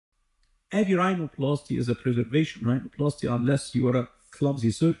every rhinoplasty is a preservation rhinoplasty unless you are a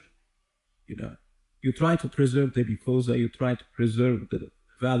clumsy surgeon. You know, you try to preserve the mucosa, you try to preserve the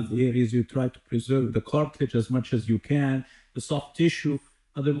valve areas, you try to preserve the cartilage as much as you can, the soft tissue.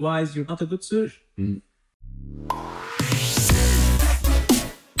 Otherwise, you're not a good surgeon.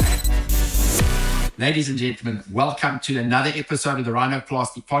 Ladies and gentlemen, welcome to another episode of the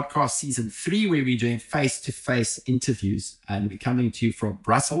Rhinoplasty Podcast, Season 3, where we're doing face-to-face interviews. And we're coming to you from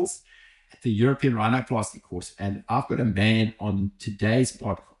Brussels at the European Rhinoplasty course. And I've got a man on today's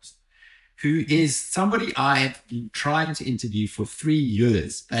podcast who is somebody I have been trying to interview for 3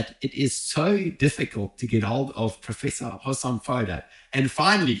 years, but it is so difficult to get hold of Professor Hossam Foda. And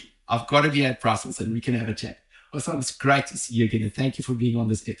finally, I've got to be at Brussels and we can have a chat. Hossam, it's great to see you again, and thank you for being on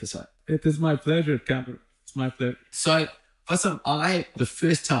this episode. It is my pleasure, Cameron. It's my pleasure. So, Hossam, the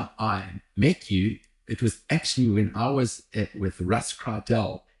first time I met you, it was actually when I was with Russ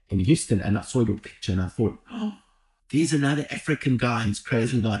Cridell in Houston, and I saw your picture, and I thought, oh, there's another African guy who's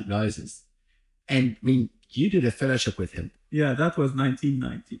crazy like noses. And I mean, you did a fellowship with him. Yeah, that was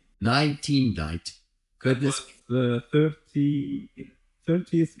 1990. 1990. Goodness. That was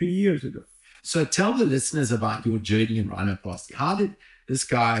 33 years ago. So tell the listeners about your journey in rhinoplasty. How did this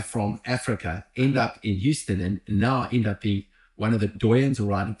guy from Africa end up in Houston and now end up being one of the doyens of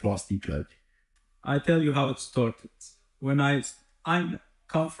rhinoplasty globally? I tell you how it started. When I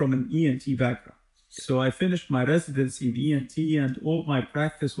come from an ENT background. So I finished my residency in ENT and all my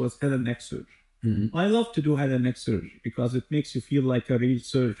practice was head and neck surgery. Mm-hmm. I love to do head and neck surgery because it makes you feel like a real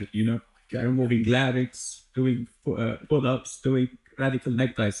surgeon, you know, removing larynx, doing pull-ups, doing radical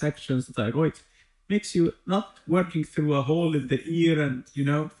neck dissections, thyroid. Makes you not working through a hole in the ear and, you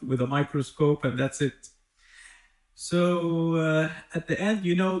know, with a microscope and that's it. So at the end,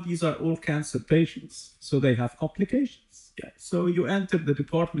 you know, these are all cancer patients. So they have complications. Yeah. So you enter the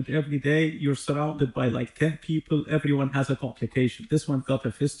department every day. You're surrounded by like 10 people. Everyone has a complication. This one got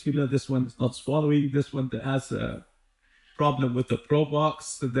a fistula. This one's not swallowing. This one has a problem with the pro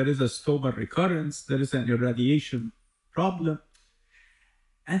box. There is a stoma recurrence. There is an irradiation problem.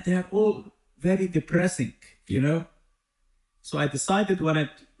 And they're all very depressing, you know. So I decided when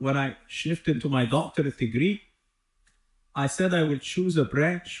I shifted to my doctorate degree, I said I would choose a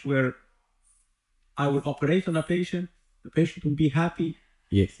branch where I would operate on a patient. The patient would be happy.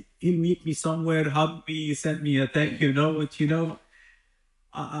 Yes. He'll meet me somewhere, hug me, send me a thank you note, you know.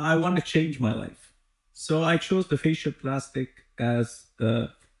 I want to change my life. So I chose the facial plastic as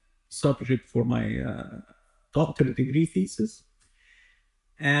the subject for my doctorate degree thesis.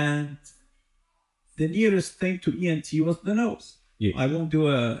 And the nearest thing to ENT was the nose. Yeah. I won't do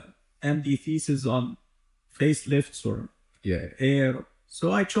a MD thesis on facelifts or hair.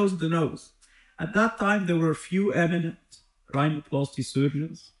 So I chose the nose. At that time, there were a few eminent rhinoplasty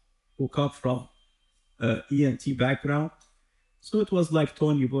surgeons who come from ENT background. So it was like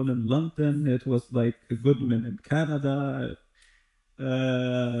Tony Bull in London. It was like Goodman in Canada.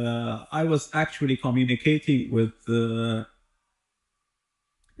 I was actually communicating with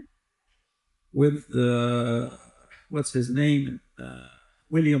what's his name,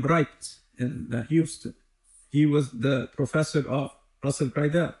 William Wright in Houston. He was the professor of Russell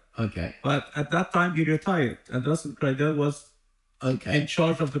Cridell. Okay. But at that time he retired and Russell Cridell was in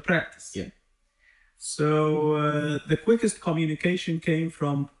charge of the practice. Yeah. So the quickest communication came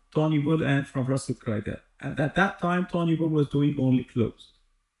from Tony Bull and from Russell Cridell. And at that time, Tony Bull was doing only closed.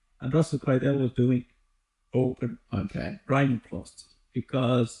 And Russell Cridell was doing open rhinoplasty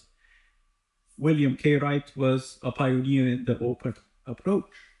because William K. Wright was a pioneer in the open approach.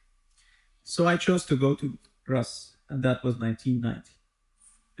 So I chose to go to Russ, and that was 1990.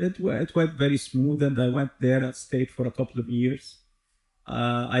 It went very smooth, and I went there and stayed for a couple of years.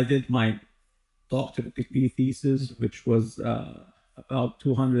 I did my doctorate degree thesis, which was about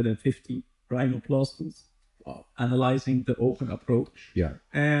 250 rhinoplasties, analyzing the open approach. Yeah.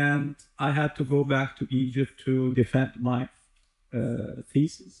 And I had to go back to Egypt to defend my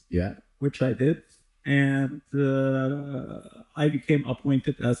thesis. Yeah. Which I did, and I became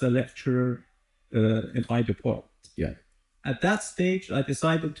appointed as a lecturer in my department. Yeah. At that stage, I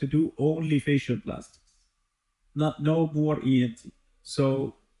decided to do only facial plastics, no more ENT.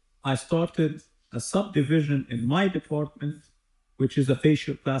 So I started a subdivision in my department, which is a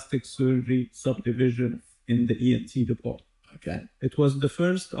facial plastic surgery subdivision in the ENT department. Okay. It was the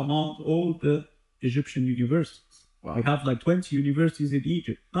first among all the Egyptian universities. Wow. We have like 20 universities in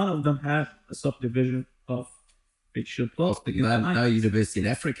Egypt. None of them have a subdivision of facial plastic. No university in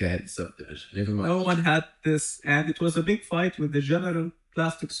Africa had a subdivision. Never mind. No one had this. And it was a big fight with the general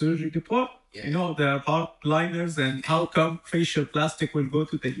plastic surgery department. Yeah. You know, there are hardliners and how come facial plastic will go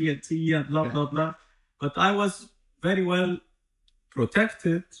to the ENT and blah, blah, blah. But I was very well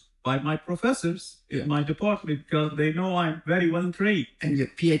protected by my professors in my department because they know I'm very well trained. And your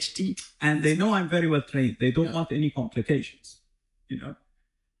PhD. And they know I'm very well trained. They don't want any complications, you know.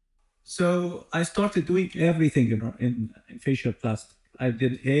 So I started doing everything in facial plastic. I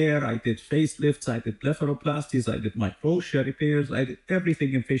did hair, I did facelifts, I did blepharoplasties, I did microtia repairs, I did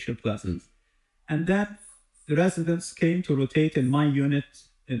everything in facial plastics. And then the residents came to rotate in my unit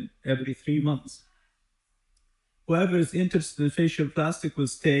in every 3 months. Whoever is interested in facial plastic will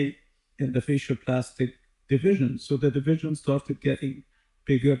stay in the facial plastic division. So the division started getting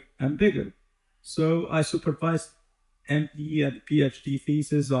bigger and bigger. So I supervised MD and PhD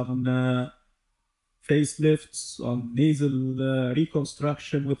thesis on facelifts, on nasal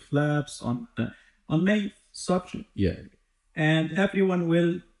reconstruction with flaps, on many subjects. Yeah. And everyone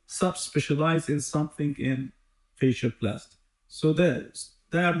will subspecialize in something in facial plastic. So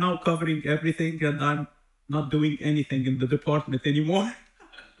they are now covering everything, and I'm not doing anything in the department anymore.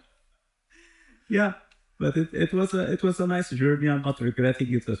 Yeah, but it was a nice journey. I'm not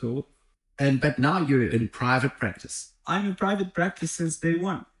regretting it at all. But now you're in private practice. I'm in private practice since day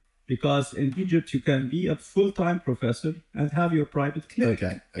one, because in Egypt you can be a full-time professor and have your private clinic.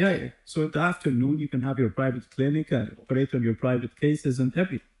 Okay. Yeah. So in the afternoon you can have your private clinic and operate on your private cases and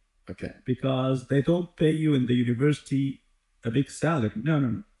everything. Okay. Because they don't pay you in the university a big salary.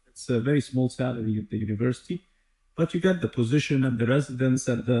 No. It's a very small salary at the university, but you get the position and the residence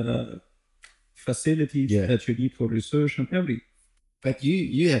and the facilities that you need for research and everything. But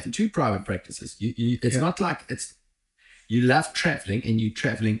you have 2 private practices. It's not like you love traveling and you're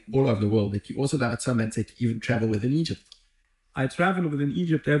traveling all over the world, but you also love so much that you even travel within Egypt. I travel within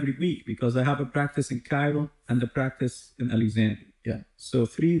Egypt every week because I have a practice in Cairo and a practice in Alexandria. Yeah. So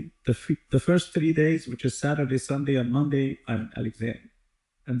the first 3 days, which is Saturday, Sunday, and Monday, I'm in Alexandria.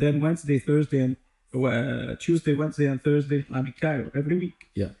 And then Wednesday, Thursday, and Tuesday, Wednesday, and Thursday, I'm in Cairo every week.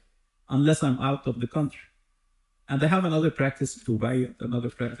 Yeah. Unless I'm out of the country. And I have another practice in Dubai, another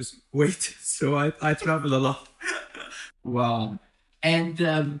practice in Kuwait. So I travel a lot. Wow. And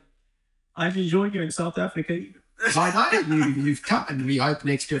I'm enjoying you in South Africa. I know you've come, and we hope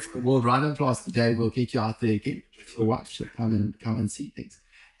next year for the World Rhinoplasty Day we'll get you out there again for watch to come and see things.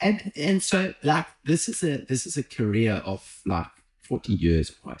 And so like this is a career of like 40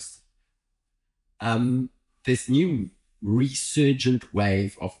 years almost. This new resurgent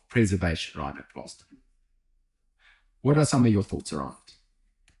wave of preservation rhinoplasty. What are some of your thoughts around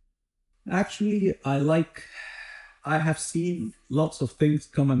it? Actually, I have seen lots of things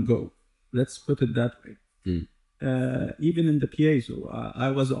come and go. Let's put it that way. Even in the piezo, I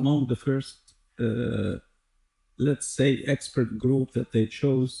was among the first, let's say, expert group that they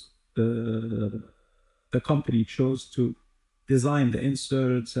chose. The company chose to design the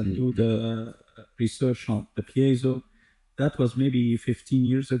inserts and do the research on the piezo. That was maybe 15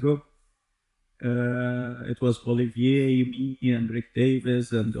 years ago. It was Olivier, me, and Rick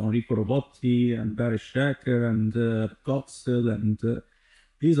Davis, and Enrico Robotti, and Barry Shacker, and Goxel, and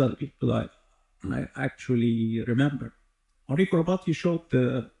these are the people I actually remember. Enrico Robotti showed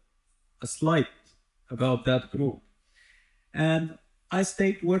a slide about that group. And I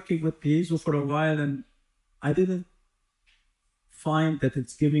stayed working with piezo for a while, and I didn't find that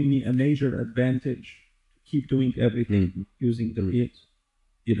it's giving me a major advantage to keep doing everything using the piezo,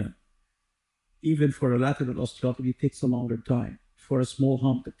 you know. Even for a lateral osteotomy, it takes a longer time. For a small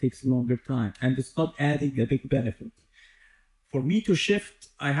hump, it takes a longer time. And it's not adding a big benefit. For me to shift,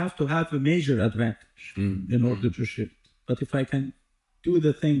 I have to have a major advantage in order to shift. But if I can do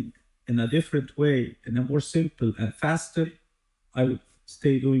the thing in a different way, in a more simple and faster, I would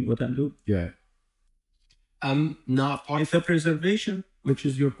stay doing what I'm doing. Yeah. Now, If the preservation, which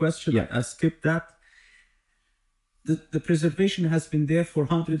is your question, I skipped that. The preservation has been there for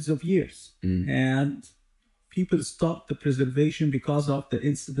hundreds of years, and people stopped the preservation because of the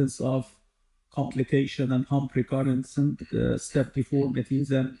incidence of complication and hump recurrence and step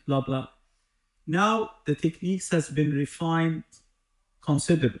deformities and blah blah. Now the techniques has been refined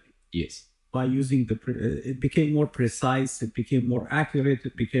considerably. Yes. By using it became more precise, it became more accurate,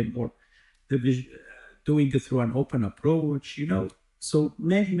 it became more doing it through an open approach. You know, so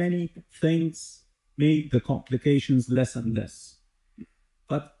many things made the complications less and less.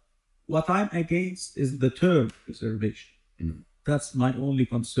 But what I'm against is the term preservation. That's my only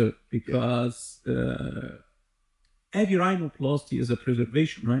concern, because every rhinoplasty is a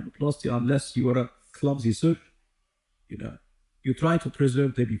preservation rhinoplasty unless you are a clumsy surgeon. You know, you try to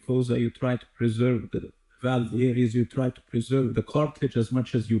preserve the mucosa, you try to preserve the valve areas. You try to preserve the cartilage as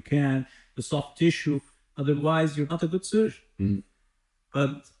much as you can, the soft tissue. Otherwise, you're not a good surgeon.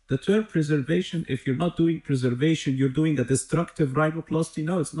 But the term preservation, if you're not doing preservation, you're doing a destructive rhinoplasty.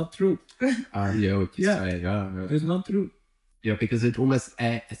 No, it's not true. It's not true. Yeah, because it almost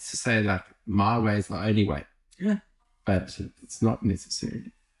it's to say like my way is the only way. Yeah. But it's not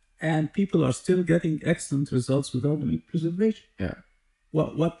necessary. And people are still getting excellent results without doing preservation. Yeah.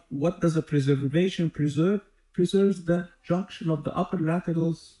 What does a preservation preserve? Preserves the junction of the upper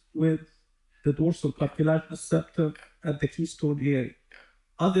laterals with the dorsal cartilaginous septum at the keystone area.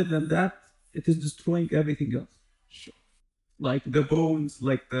 Other than that, it is destroying everything else. Sure. Like the bones,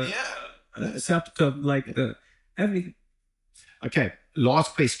 like the septum, like the everything. Okay,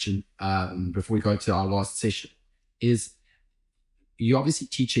 last question before we go to our last session is, you're obviously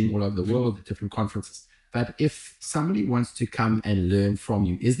teaching all over the world at different conferences, but if somebody wants to come and learn from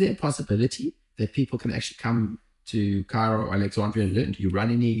you, is there a possibility that people can actually come to Cairo or Alexandria and learn? Do you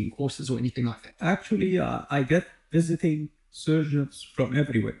run any courses or anything like that? Actually, I get visiting surgeons from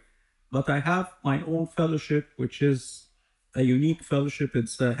everywhere, but I have my own fellowship, which is a unique fellowship.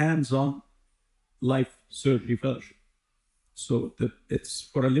 It's a hands-on life surgery fellowship. So it's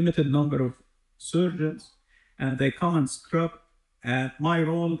for a limited number of surgeons, and they come and scrub, and my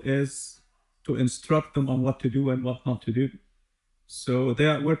role is to instruct them on what to do and what not to do. So they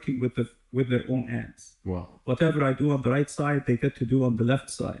are working with their own hands. Wow. Whatever I do on the right side, they get to do on the left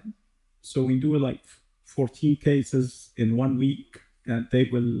side. So we do like 14 cases in 1 week, and they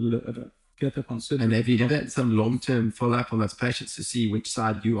will get a considerable. And have you had some long-term follow-up on those patients to see which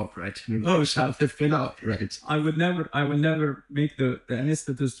side you operate and which side they feel operate? I will never make the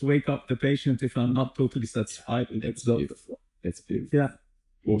anesthetist wake up the patient if I'm not totally satisfied with it. That's beautiful. Yeah.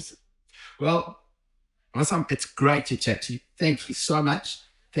 Awesome. Well, Hossam, it's great to chat to you. Thank you so much.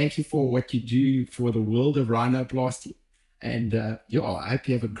 Thank you for what you do for the world of rhinoplasty. And I hope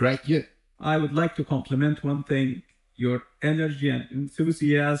you have a great year. I would like to compliment one thing: your energy and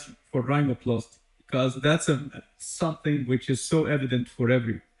enthusiasm for rhinoplasty, because that's something which is so evident for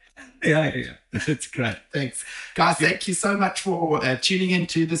everyone. Yeah. It's great. Thanks. Guys, thank you so much for tuning in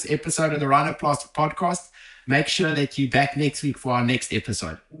to this episode of the Rhinoplasty Podcast. Make sure that you're back next week for our next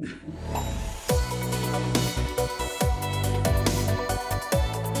episode.